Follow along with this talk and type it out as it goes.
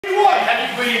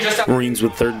Marines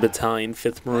with 3rd Battalion,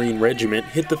 5th Marine Regiment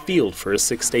hit the field for a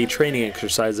 6-day training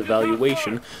exercise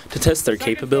evaluation to test their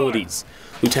capabilities.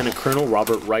 Lieutenant Colonel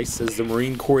Robert Rice says the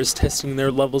Marine Corps is testing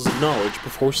their levels of knowledge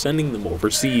before sending them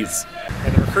overseas.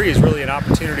 And the McCree is really an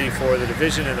opportunity for the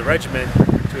division and the regiment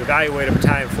to evaluate a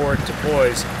battalion before it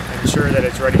deploys and ensure that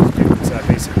it's ready to do its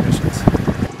basic missions.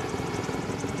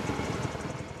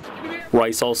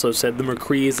 Rice also said the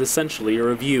McCree is essentially a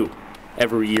review.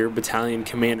 Every year, battalion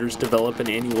commanders develop an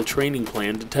annual training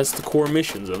plan to test the core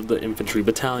missions of the infantry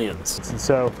battalions. And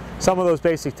so some of those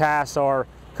basic tasks are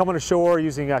coming ashore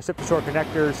using ship-to-shore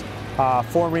connectors,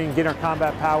 forming, getting our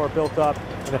combat power built up,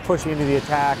 and then pushing into the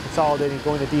attack, consolidating,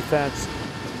 going to defense.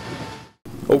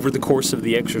 Over the course of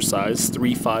the exercise,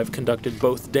 3-5 conducted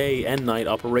both day and night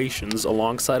operations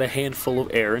alongside a handful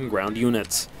of air and ground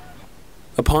units.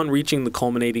 Upon reaching the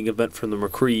culminating event from the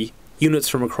McCree, units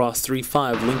from across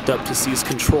 3-5 linked up to seize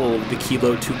control of the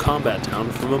Kilo 2 combat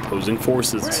town from opposing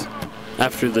forces.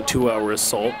 After the 2-hour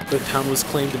assault, the town was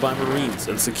claimed by Marines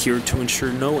and secured to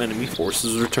ensure no enemy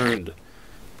forces returned.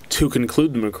 To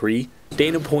conclude the McCree,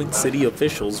 Dana Point city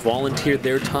officials volunteered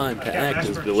their time to act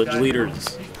as village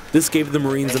leaders. This gave the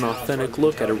Marines an authentic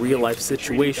look at a real-life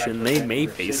situation they may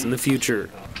face in the future.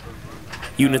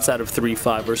 Units out of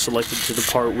 3-5 are selected to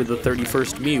depart with the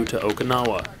 31st MEU to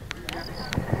Okinawa.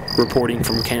 Reporting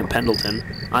from Camp Pendleton,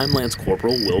 I'm Lance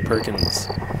Corporal Will Perkins.